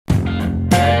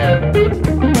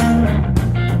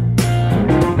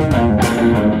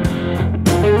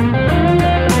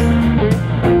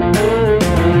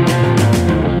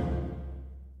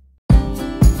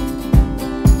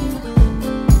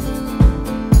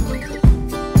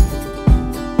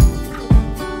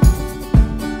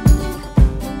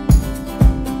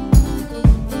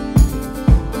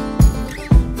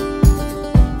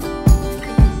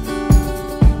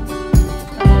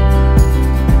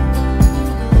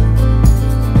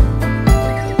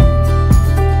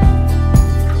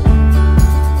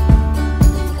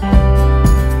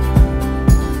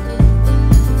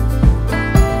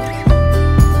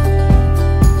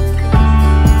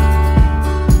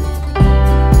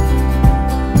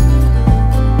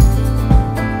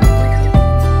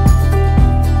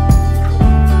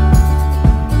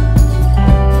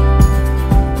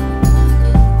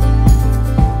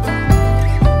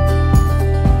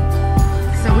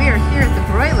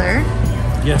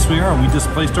Yes, we are. We just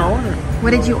placed our order.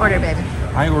 What did you order, baby?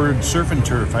 I ordered surf and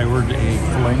turf. I ordered a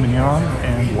filet mignon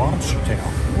and lobster tail.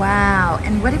 Wow.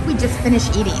 And what did we just finish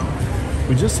eating?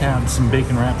 We just had some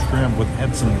bacon wrapped shrimp with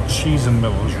had some cheese in the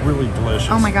middle. It was really delicious.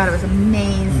 Oh my God, it was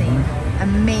amazing.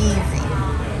 Amazing.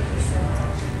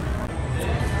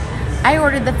 I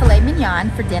ordered the filet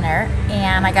mignon for dinner,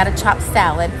 and I got a chopped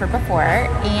salad for before,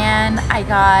 and I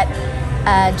got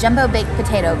a jumbo baked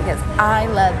potato because I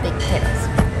love baked potatoes.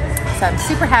 So I'm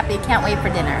super happy. Can't wait for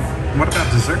dinner. What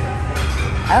about dessert?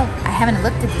 Oh, I haven't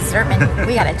looked at the dessert menu.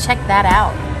 We gotta check that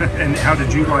out. And how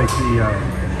did you like the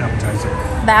appetizer?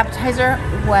 The appetizer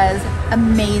was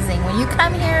amazing. When you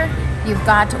come here, you've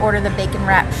got to order the bacon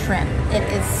wrapped shrimp. It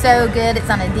is so good.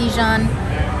 It's on a Dijon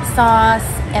sauce,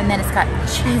 and then it's got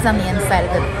cheese on the inside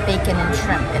of the bacon and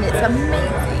shrimp, and it's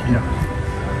amazing.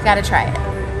 Yeah. Gotta try it.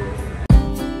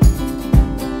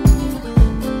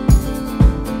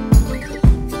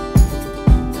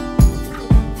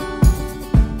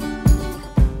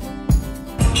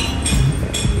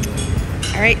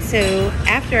 Alright, so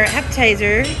after our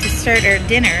appetizer, to start our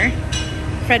dinner,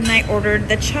 Fred and I ordered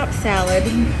the chopped salad.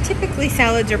 Typically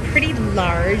salads are pretty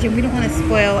large and we don't want to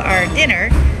spoil our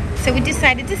dinner, so we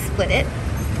decided to split it.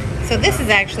 So this is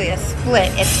actually a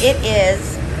split, and it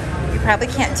is, you probably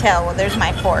can't tell, well there's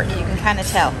my fork, you can kind of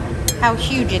tell how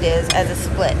huge it is as a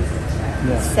split.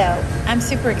 Yeah. So I'm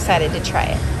super excited to try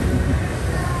it.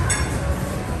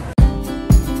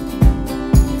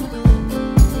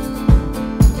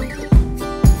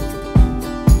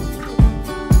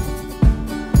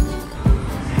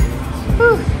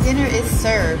 Dinner is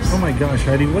served. Oh my gosh,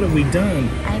 Heidi, what have we done?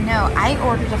 I know. I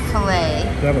ordered a filet.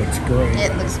 That looks great.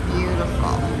 It looks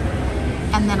beautiful.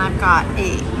 And then I've got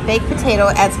a baked potato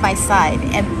as my side.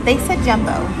 And they said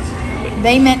jumbo.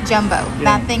 They meant jumbo. Yeah.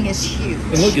 That thing is huge.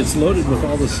 And look, it's loaded with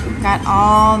all this. Got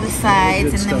all the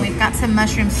sides. And then we've got some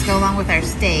mushrooms to go along with our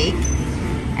steak.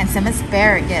 And some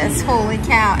asparagus. Holy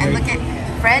cow. And look at,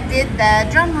 Fred did the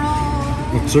drum roll.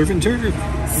 With surf and turf.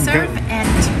 Surf and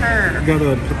turf. Got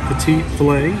a petite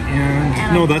filet,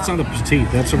 and no, that's not a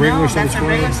petite. That's a regular size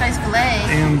filet. That's a regular size filet.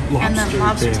 And the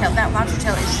lobster tail. That lobster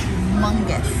tail is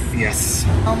humongous. Yes.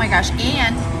 Oh my gosh!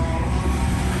 And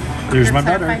there's my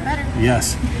butter.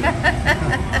 Yes.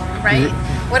 Right.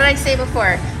 What did I say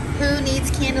before? Who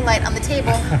needs candlelight on the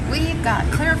table? We've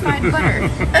got clarified butter.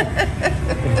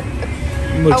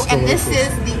 Oh, and this is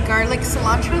the garlic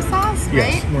cilantro sauce,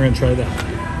 right? Yes, we're gonna try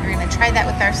that. We're gonna try that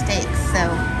with our steaks. So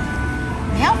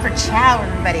now for chow,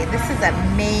 everybody. This is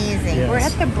amazing. Yes. We're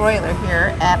at the Broiler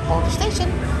here at Boulder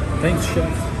Station. Thanks, Chef.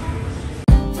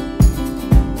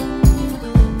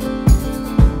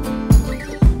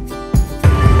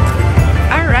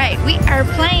 All right, we are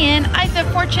playing Eyes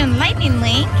of Fortune Lightning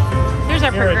Link. There's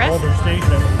our progress. At Boulder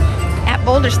Station. At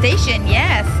Boulder Station,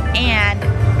 yes. And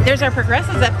there's our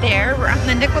progressives up there. We're on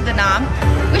the nickel denom.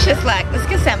 Wish us luck. Let's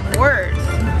get some words.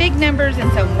 Big numbers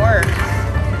and some words.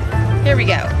 Here we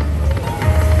go.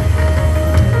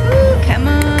 Ooh, come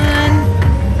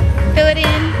on. Fill it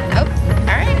in. Oh,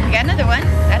 all right, we got another one.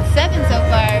 That's 7 so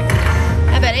far.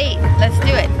 How about 8? Let's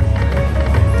do it.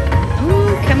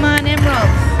 Ooh, come on,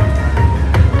 emeralds.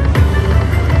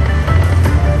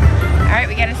 All right,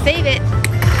 we gotta save it.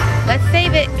 Let's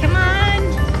save it, come on.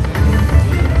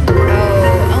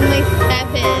 Oh, only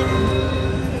 7.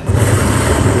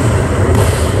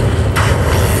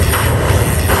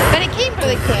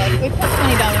 Really quick. We put $20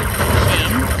 in the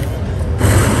machine.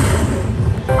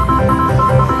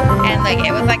 And look,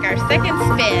 it was like our second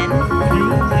spin.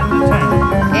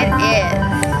 It is.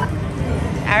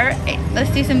 Alright, let's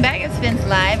do some back of spins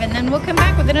live, and then we'll come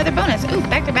back with another bonus. Ooh,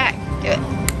 back to back. Do it.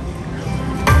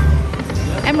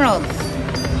 Emeralds.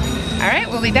 Alright,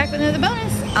 we'll be back with another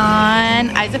bonus on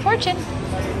Eyes of Fortune.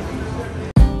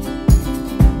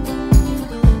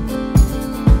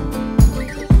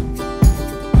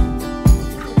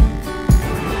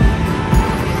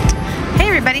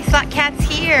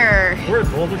 We're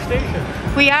at Boulder Station.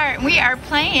 We are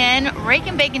playing Rake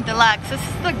and Bacon Deluxe. This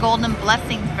is the Golden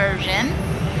Blessings version.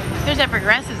 There's our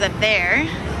progressives up there.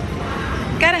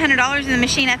 Got $100 in the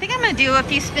machine. I think I'm gonna do a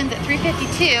few spins at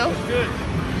 352. That's good.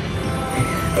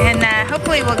 And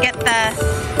hopefully we'll get the,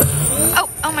 oh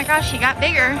my gosh, he got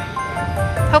bigger.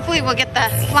 Hopefully we'll get the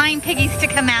flying piggies to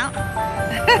come out.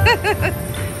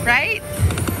 Right?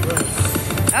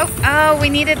 Oh, we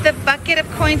needed the bucket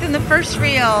of coins in the first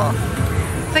reel.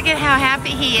 Look at how happy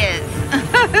he is.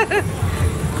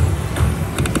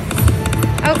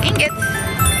 Oh, ingots.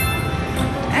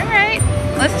 All right,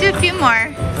 let's do a few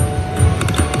more.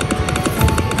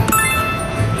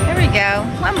 There we go,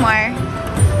 one more.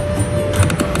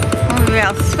 Oh,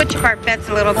 we'll switch up our bets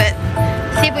a little bit.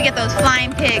 See if we get those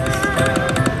flying pigs.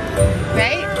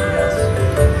 Right?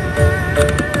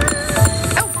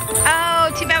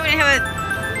 Oh, too bad we didn't have a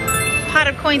pot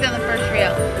of coins on the first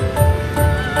reel.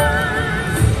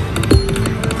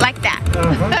 Like that.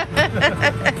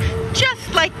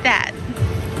 Just like that.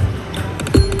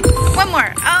 One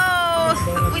more. Oh,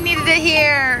 we needed it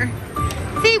here.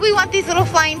 See, we want these little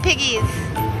flying piggies.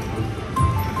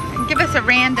 Give us a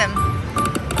random.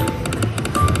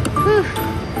 Whew.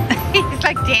 He's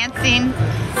like dancing.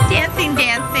 Dancing,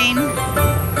 dancing.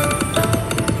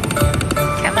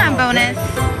 Come on, bonus.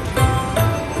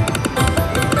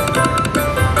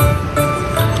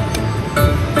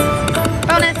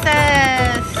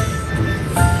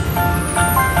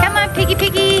 Piggy,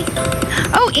 piggy.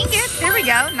 Oh, ingots. There we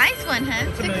go. Nice one, huh?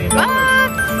 $6.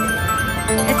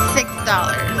 It's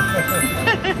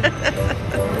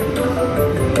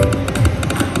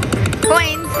 $6.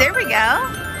 Coins. There we go.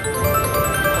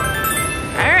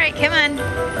 All right, come on.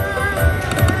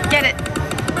 Get it.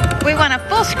 We want a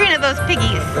full screen of those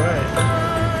piggies.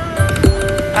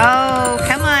 Oh,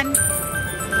 come on.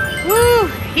 Woo,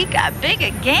 he got big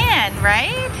again,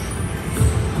 right?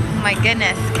 Oh my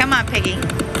goodness. Come on, piggy.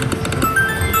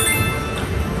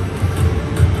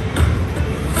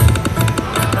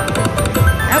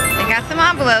 Got some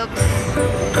envelopes.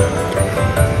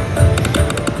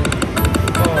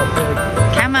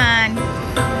 Come on.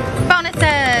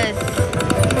 Bonuses.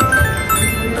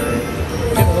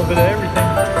 Get a little bit of everything.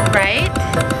 Right?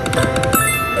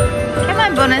 Come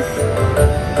on, bonus.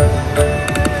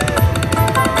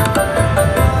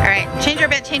 Alright, change our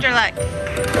bet, change our luck.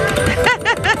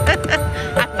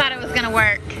 I thought it was going to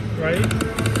work. Right?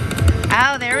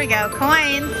 Oh, there we go.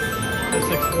 Coins.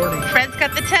 640. Fred's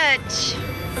got the touch.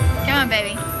 Come on,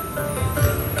 baby.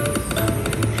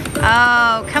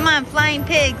 Oh, come on, flying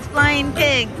pigs, flying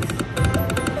pigs.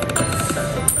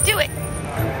 Do it.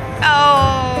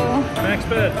 Oh. Max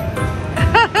bet.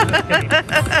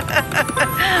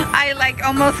 I like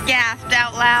almost gasped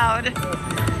out loud. Come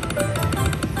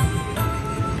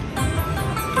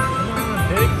on,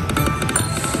 pig.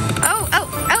 Oh,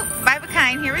 buy a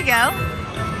kind. Here we go.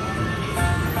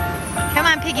 Come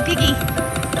on, piggy, piggy.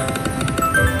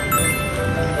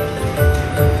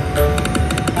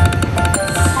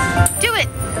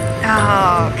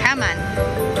 Oh, come on.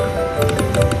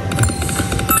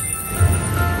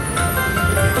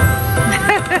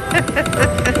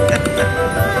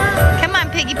 Come on,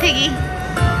 piggy, piggy.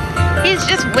 He's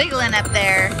just wiggling up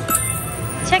there.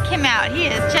 Check him out. He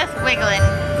is just wiggling.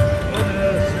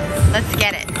 Let's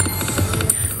get it.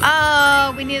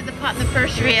 Oh, we needed the pot in the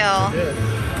first reel.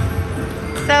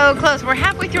 So close. We're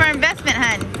halfway through our investment,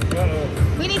 hun.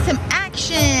 We need some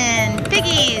action.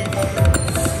 Piggies.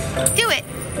 Do it.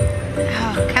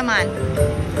 Oh, come on.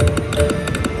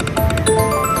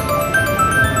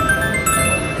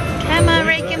 Come on,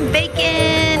 Rake and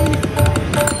Bacon.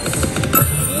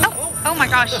 Oh my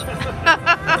gosh.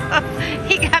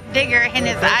 He got bigger and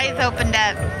his eyes opened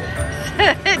up.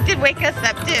 It did wake us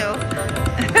up too.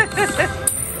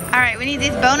 All right, we need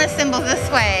these bonus symbols this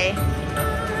way.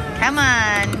 Come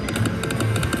on.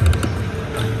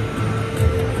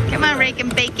 Come on, Rake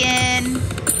and Bacon.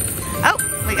 Oh,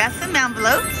 we got some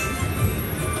envelopes.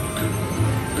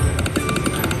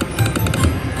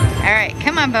 All right,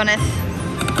 come on, bonus.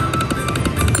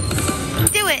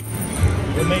 Do it.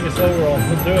 We'll make us overall.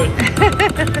 We'll do it.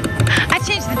 I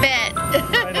changed the bet.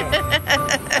 I know.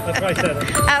 That's why I said it.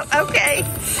 Oh, okay.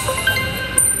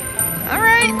 All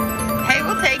right. Hey,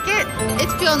 we'll take it.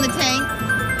 It's filling the tank.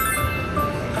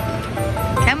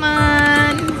 Come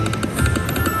on.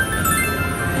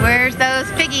 Where's those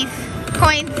piggies?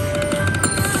 Coins.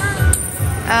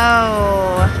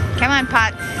 Oh, come on,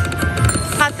 pots.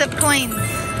 Pots of coins.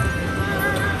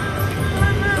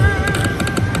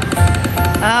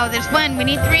 Oh, there's one. We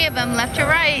need 3 of them, left to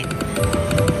right.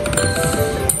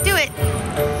 Do it.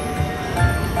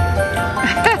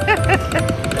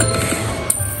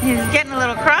 He's getting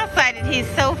little cross-eyed. He's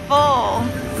so full.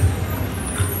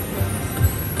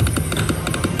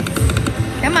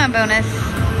 Come on, bonus.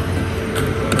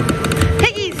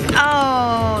 Piggies.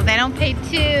 Oh, they don't pay 2.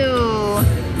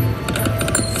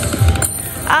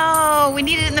 Oh, we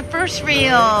need it in the first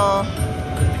reel.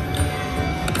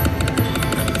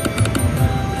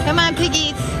 Come on,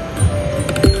 piggies.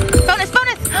 Bonus,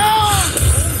 bonus.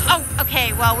 Oh,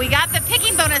 okay. Well, we got the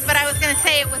picking bonus, but I was going to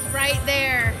say it was right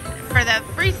there for the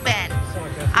free spin.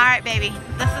 All right, baby.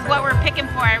 This is what we're picking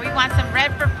for. We want some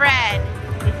red for Fred.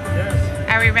 Yes.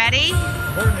 Are we ready?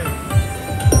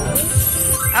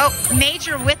 Oh,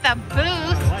 major with a boost.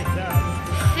 I like that.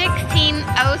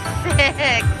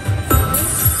 1606.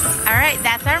 All right,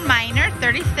 that's our minor,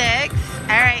 36. All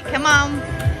right, come on.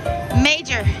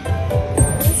 Major.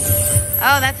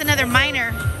 Oh, that's another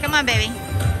minor. Come on, baby.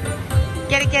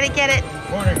 Get it, get it, get it.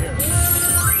 Corner here.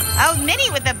 Oh, mini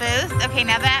with a boost. Okay,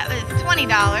 now that was $20,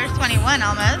 21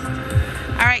 almost.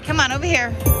 All right, come on, over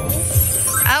here.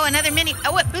 Oh, another mini.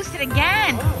 Oh, it boosted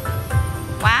again.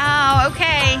 Wow,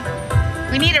 okay.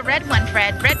 We need a red one,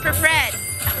 Fred. Red for Fred.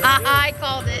 I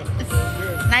called it.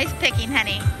 Nice picking,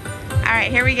 honey. All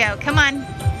right, here we go. Come on.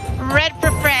 Red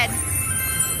for Fred.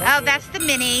 Oh, that's the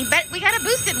mini, but we got a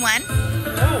boosted one.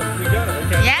 Oh, we got it.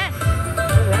 Okay. Yes.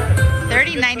 All right.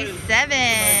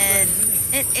 30.97.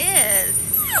 It is.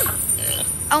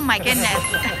 Oh my goodness.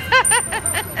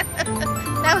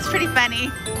 That was pretty funny.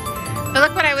 But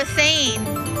look what I was saying.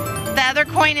 The other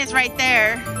coin is right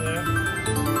there. Yeah.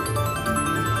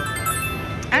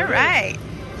 All right.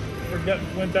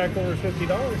 Went back over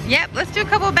 $50. Yep, let's do a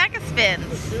couple of back of spins.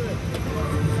 Let's do it.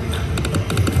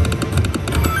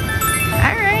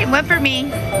 All right, one for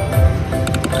me.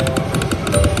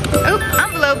 Oh,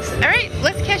 envelopes. All right,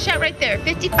 let's cash out right there.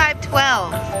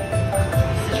 55.12.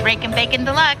 This is Rake and Bacon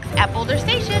Deluxe at Boulder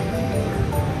Station.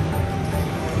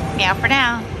 Meow for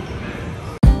now.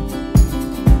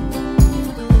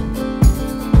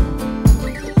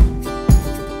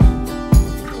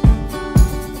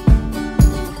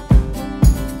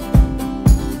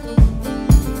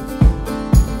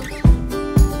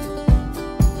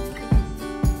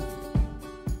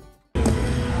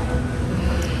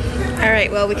 All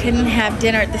right, well, we couldn't have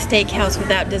dinner at the steakhouse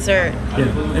without dessert. Yeah,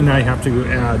 and I have to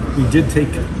add, we did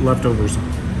take leftovers.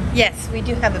 Yes, we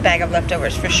do have a bag of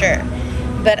leftovers for sure.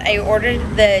 But I ordered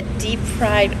the deep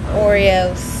fried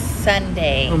Oreo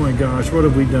sundae. Oh my gosh, what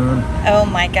have we done? Oh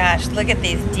my gosh, look at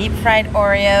these deep fried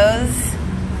Oreos,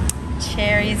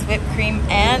 cherries, whipped cream,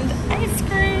 and ice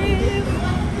cream.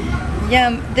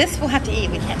 Yum, this we'll have to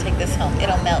eat. We can't take this home.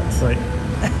 It'll melt. Right.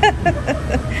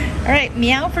 All right,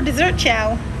 meow for dessert,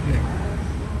 chow.